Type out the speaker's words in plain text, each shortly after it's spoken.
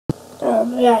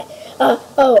Yeah.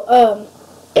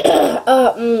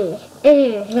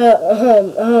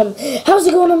 How's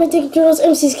it going? I'm Addicted Journals,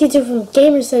 MC Skitzer from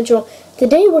Gamer Central.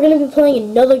 Today we're going to be playing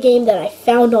another game that I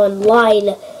found online.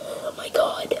 Oh my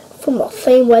god. From the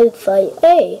same website.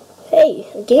 Hey,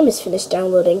 a game is finished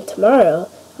downloading tomorrow.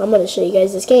 I'm going to show you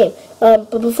guys this game.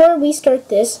 But before we start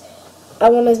this, I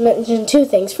want to mention two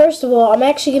things. First of all, I'm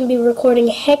actually going to be recording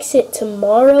Hexit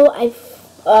tomorrow.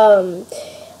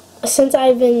 Since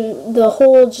I've been, the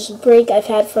whole just break I've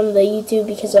had from the YouTube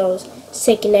because I was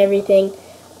sick and everything,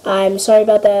 I'm sorry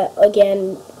about that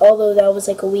again, although that was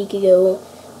like a week ago.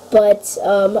 But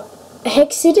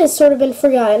Hexit has sort of been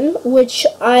forgotten, which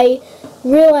I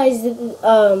realized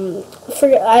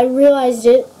I realized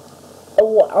it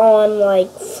on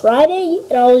like Friday,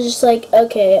 and I was just like,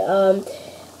 okay, I'm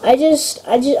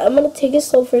gonna take it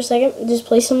slow for a second, just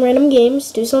play some random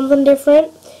games, do something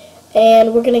different.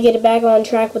 And we're going to get it back on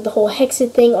track with the whole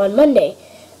Hexit thing on Monday.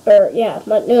 Or, yeah,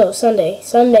 no, Sunday,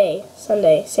 same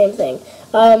thing.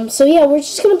 So yeah, we're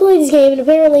just going to play this game, and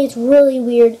apparently it's really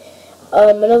weird.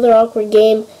 Another awkward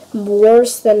game,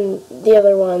 worse than the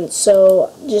other one. So,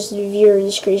 just viewer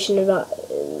discretion about,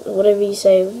 whatever you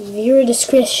say, viewer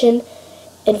discretion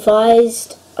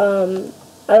advised. I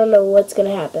don't know what's going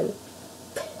to happen.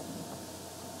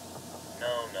 No.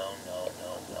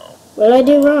 What did I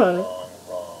do wrong?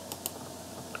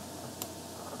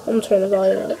 I'm gonna turn the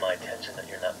volume It's come up. to my attention that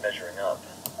you're not measuring up.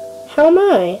 How am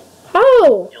I?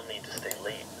 How? You'll need to stay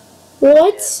late.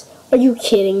 What? Are you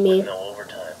kidding me? No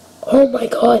overtime. Oh my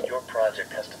god. Your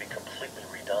project has to be completely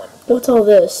redone. What's all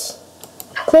this?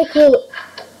 Click will.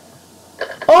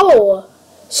 Oh!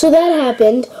 So that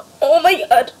happened. Oh my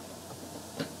god.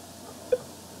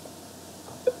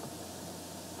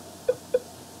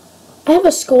 I have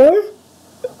a score?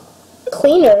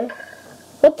 Cleaner?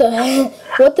 What the heck?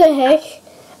 What the heck?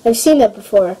 I've seen that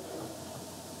before.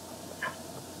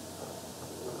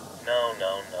 No.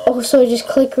 Oh, so I just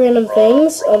click random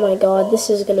things? Oh my god, this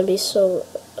is gonna be so...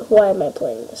 Why am I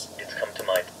playing this? It's come to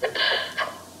my...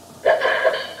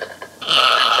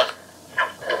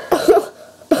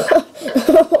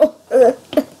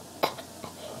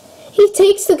 He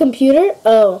takes the computer?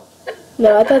 Oh.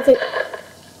 No, I thought that...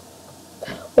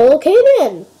 Well, okay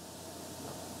then.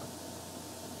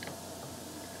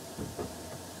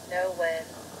 No when,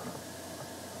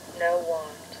 no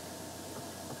want,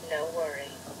 no worry.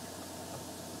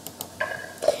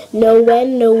 No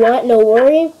when, no what, no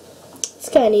worry. This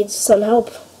guy needs some help.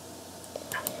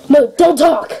 No, don't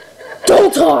talk!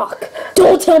 Don't talk!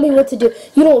 Don't tell me what to do.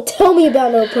 You don't tell me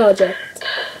about no project.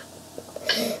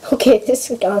 Okay, this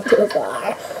has gone too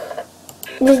far.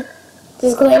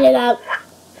 Just clean it up.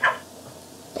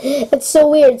 It's so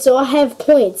weird. So I have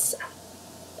points.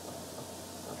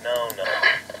 No.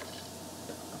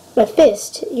 My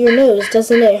fist, your nose,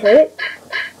 doesn't it hurt?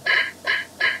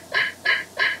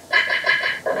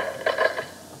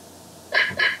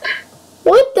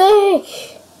 What the heck?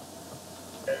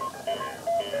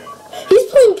 He's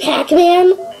playing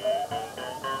Pac-Man?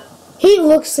 He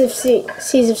looks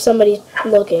sees if somebody's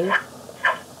looking.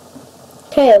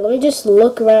 Okay, let me just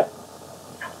look around.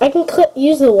 I can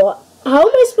use the wall. How am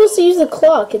I supposed to use the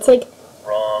clock? It's like...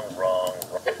 Wrong.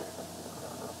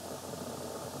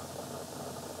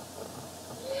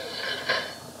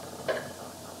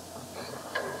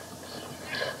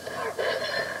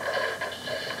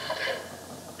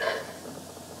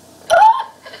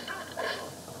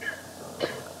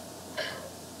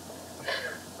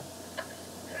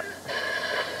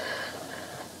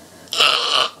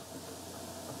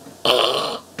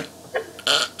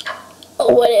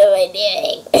 What am I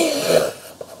doing?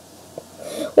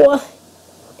 What?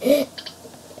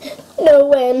 No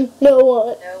when, no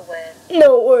what. No when,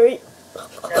 No worry.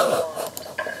 no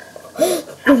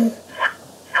want.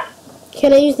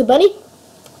 Can I use the bunny?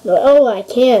 No. Oh, I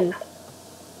can.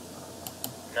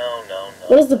 No.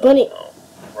 What is the bunny? No.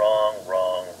 Wrong.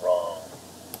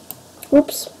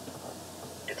 Oops.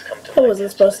 It's come to That my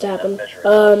wasn't attention supposed to that you're happen. not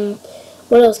measuring up.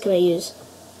 What else can I use?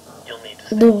 You'll need to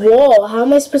stay The late. wall. How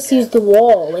am I supposed to use the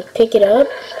wall? Like, pick it up?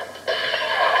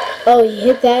 Oh, he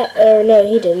hit that? Or no,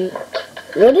 he didn't.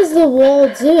 What does the wall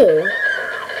do?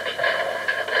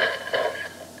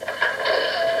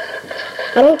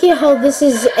 I don't get how this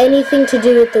is anything to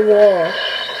do with the wall.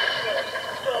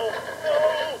 No.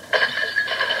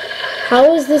 How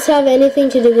does this have anything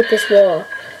to do with this wall?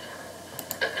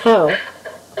 How?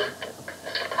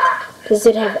 Does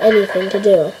it have anything to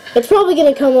do? It's probably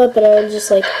gonna come up and I'm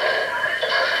just like...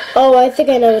 Oh, I think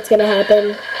I know what's gonna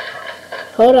happen.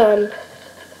 Hold on.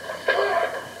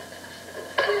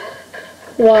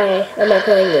 Why am I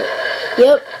playing it?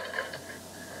 Yep.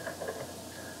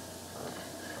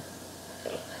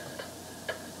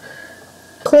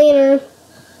 Cleaner.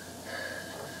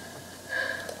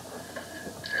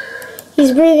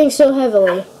 He's breathing so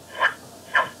heavily.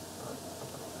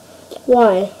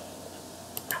 Why?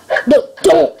 No,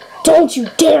 don't you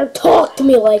dare talk to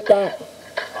me like that.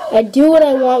 I do what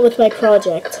I want with my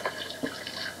project.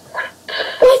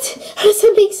 What? How does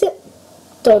that make sense?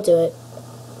 Don't do it.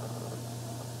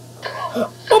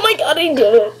 Oh my god, he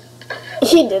did it.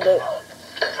 He did it.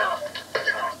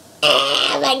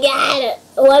 Oh my god.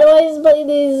 Why do I just play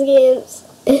these games?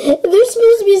 There's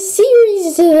supposed to be a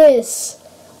series to this.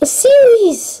 A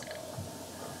series.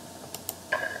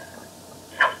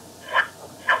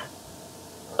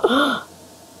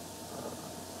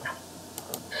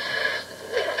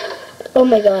 Oh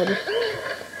my god.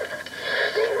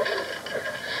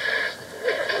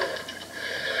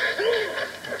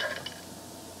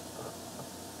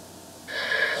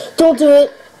 Don't do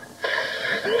it.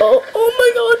 Oh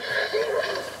my god.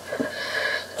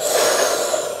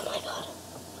 Oh my god.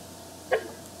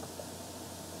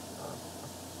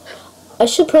 I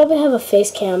should probably have a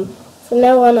face cam. From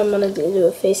now on, I'm gonna do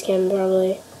a face cam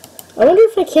probably. I wonder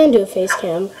if I can do a face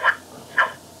cam.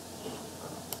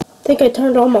 I think I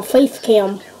turned on my face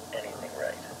cam. Do anything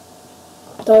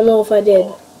right. Don't know if I did.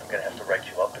 I'm gonna have to write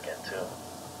you up again too.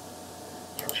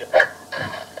 You just...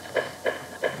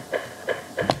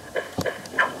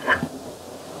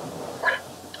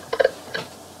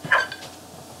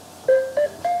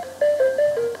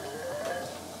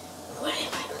 What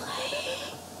am I playing?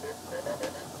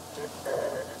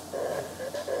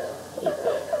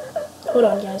 Hold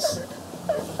on, guys.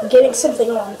 I'm getting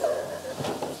something on.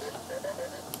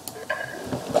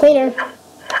 Cleaner.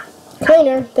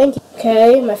 Cleaner, thank you.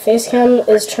 Okay, my face cam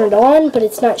is turned on, but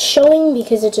it's not showing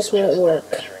because it just won't work.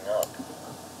 Measuring up.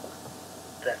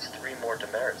 That's 3 more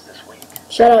demerits this week.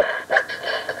 Shut up.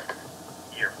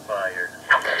 You're fired.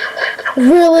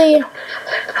 Really?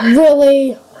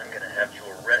 Really? I'm gonna have you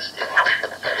arrested.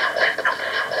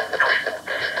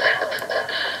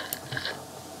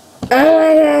 Oh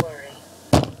my god. Worry.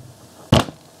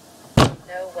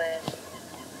 Know when.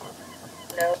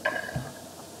 No.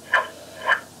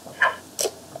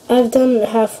 I've done it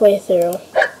halfway through.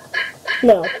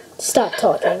 No, stop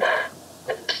talking.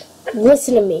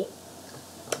 Listen to me.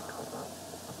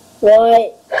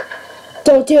 What?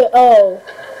 Don't do it. Oh.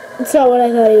 That's not what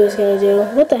I thought he was going to do.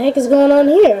 What the heck is going on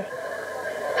here?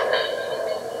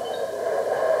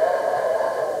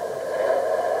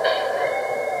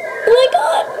 Oh my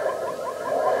god!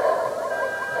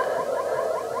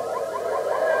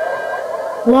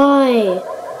 Why?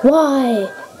 Why?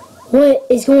 What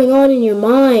is going on in your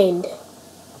mind?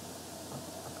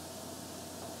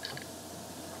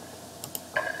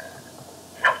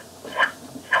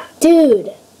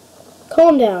 Dude,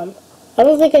 calm down. I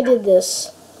don't think I did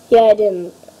this. Yeah, I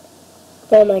didn't.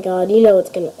 Oh my god, you know what's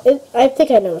gonna... I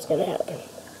think I know what's gonna happen.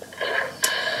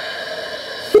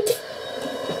 What the...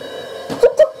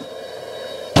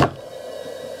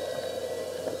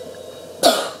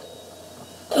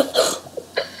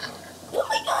 Oh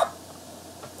my god.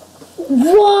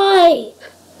 Why?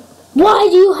 Why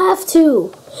do you have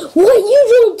to? What? You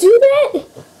don't do that?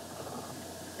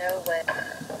 No when.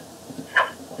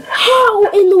 How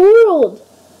in the world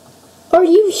are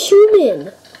you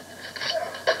human?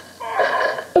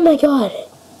 Oh my god.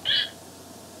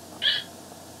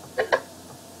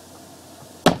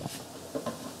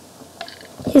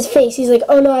 His face, he's like,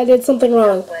 oh no, I did something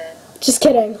wrong. When. Just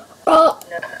kidding. Oh,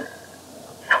 No.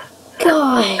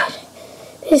 God.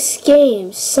 This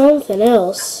game's something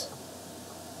else.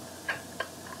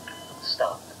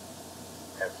 Stop.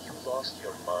 Have you lost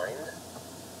your mind?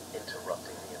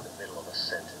 Interrupting me in the middle of a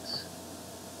sentence.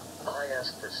 I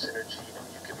asked for synergy and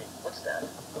you give me... What's that?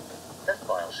 That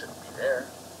file shouldn't be there.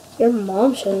 Your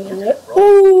mom shouldn't do that.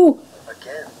 Oh!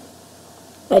 Again.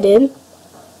 I did?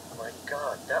 My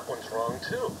god, that one's wrong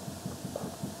too.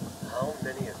 How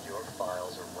many of your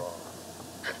files are wrong?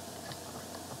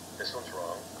 This one's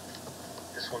wrong.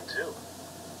 This one too.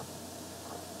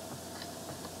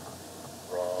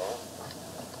 Wrong.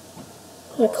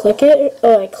 I click it?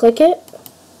 Oh, I click it?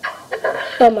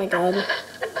 Oh my god.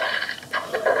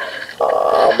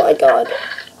 Oh my god.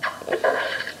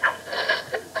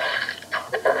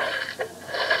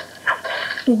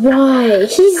 Why?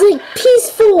 He's like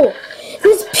peaceful.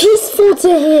 It's peaceful to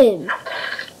him.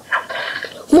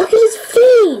 Look at his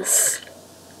face.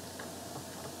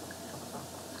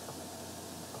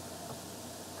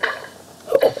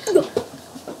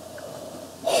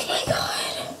 Oh my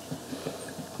god.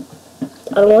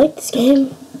 I don't like this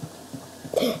game.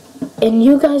 And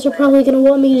you guys are probably going to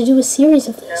want me to do a series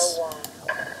of No this. one.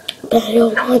 But I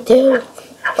don't want to.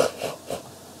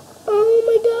 Oh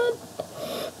my god.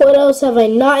 What else have I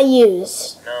not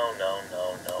used? No, no,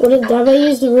 no, no. Have I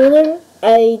used the ruler?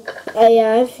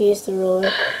 Yeah, I've used the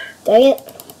ruler. Dang it.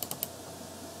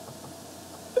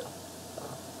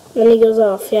 Then he goes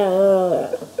off.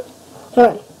 Yeah. Come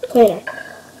on, cleaner.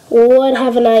 What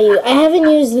haven't I used? I haven't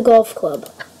used the golf club.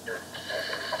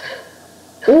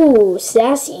 Ooh,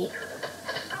 sassy.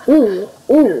 Ooh,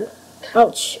 ooh.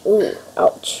 Ouch. Ooh,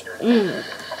 ouch.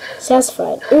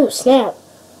 Sassified. Ooh, snap.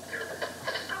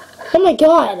 Oh my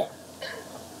god.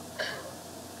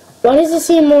 Why does it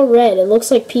seem more red? It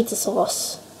looks like pizza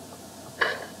sauce.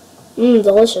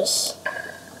 Delicious.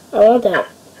 I want that.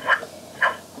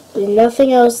 There's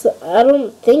nothing else that I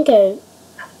don't think I...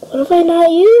 What have I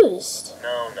not used?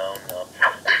 No, no, no.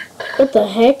 What the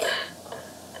heck?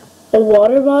 A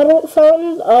water bottle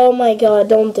fountain? Oh my god,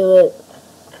 don't do it.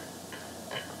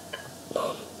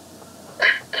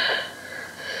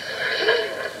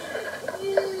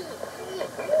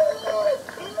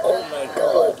 Oh my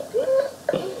god.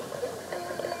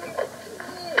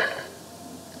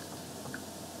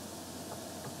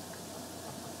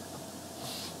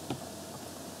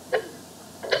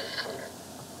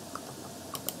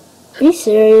 Are you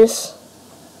serious?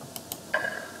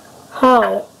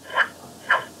 How?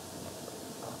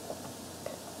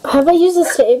 Have I used the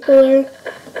stapler?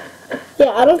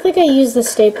 Yeah, I don't think I used the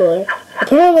stapler.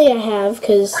 Apparently I have,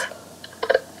 because...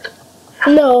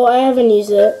 No, I haven't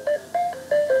used it.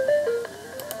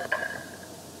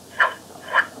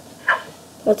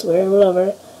 That's weird,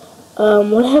 whatever.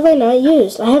 What have I not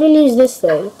used? I haven't used this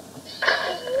thing.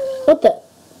 What the...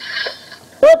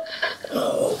 What?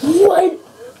 What?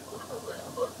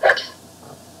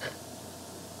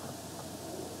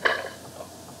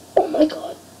 Oh my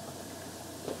god.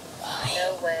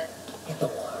 Nowhere. In the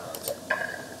world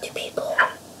do people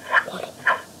want to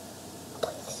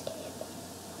play this game?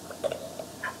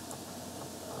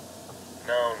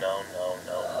 No, no, no,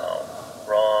 no, no.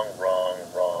 Wrong, wrong,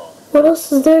 wrong. What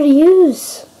else is there to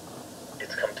use?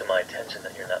 It's come to my attention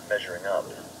that you're not measuring up.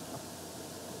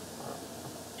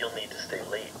 You'll need to stay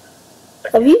late.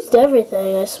 I've used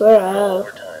everything, I swear I No have.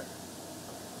 overtime.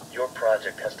 Your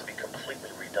project has to be completely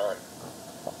redone.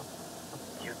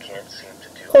 You can't seem to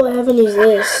do Oh, I haven't used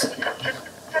this.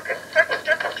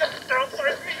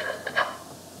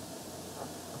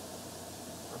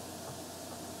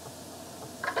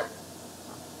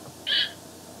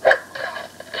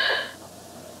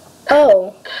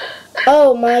 Oh.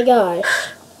 Oh my gosh.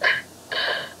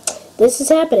 This is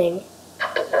happening.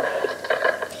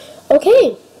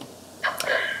 Okay.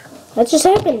 That just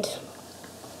happened.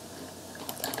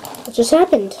 That just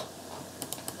happened.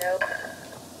 No.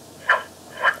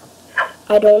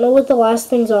 I don't know what the last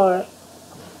things are.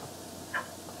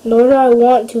 Nor do I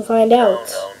want to find out.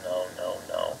 No, no, no,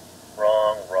 no.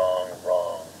 Wrong, wrong,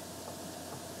 wrong.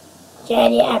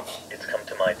 Yep. It's come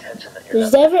to my attention that you're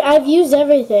not... I've used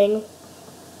everything.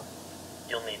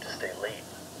 You'll need to stay late.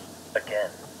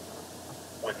 Again.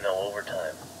 With no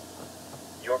overtime.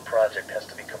 Your project has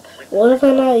to be completely... What have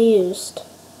I not used?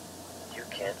 You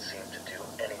can't seem to do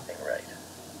anything right.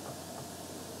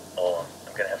 Oh,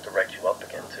 I'm gonna have to write you up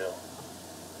again, too.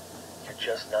 You're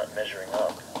just not measuring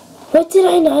up. What did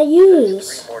I not There's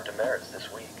use? 3 more demerits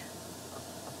this week.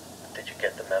 Did you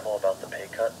get the memo about the pay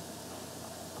cut?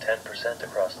 10%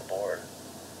 across the board.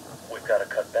 We've got to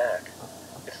cut back.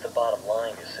 It's the bottom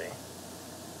line, you see.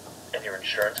 And your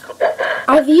insurance company...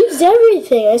 I've used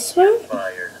everything, I swear.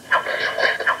 Fired.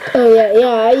 Oh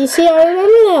yeah, you see, I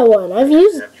remember that one. Have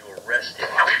you arrested?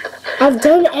 I've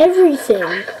done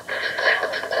everything.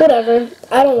 Whatever,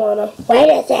 I don't wanna. Wait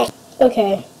a sec.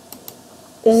 Okay.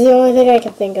 This is the only thing I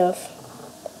can think of.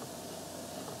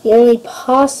 The only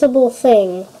possible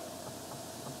thing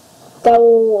that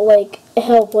will, like,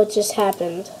 help what just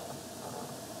happened.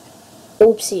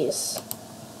 Oopsies.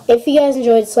 If you guys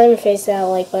enjoyed Slammer Face, hit that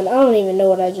like button. I don't even know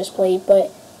what I just played,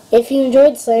 but if you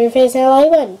enjoyed Slammer Face, hit that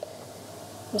like button.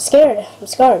 I'm scared. I'm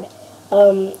scarred.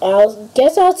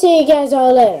 I'll see you guys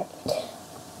all later.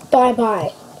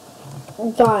 Bye-bye.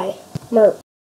 Bye. Merp.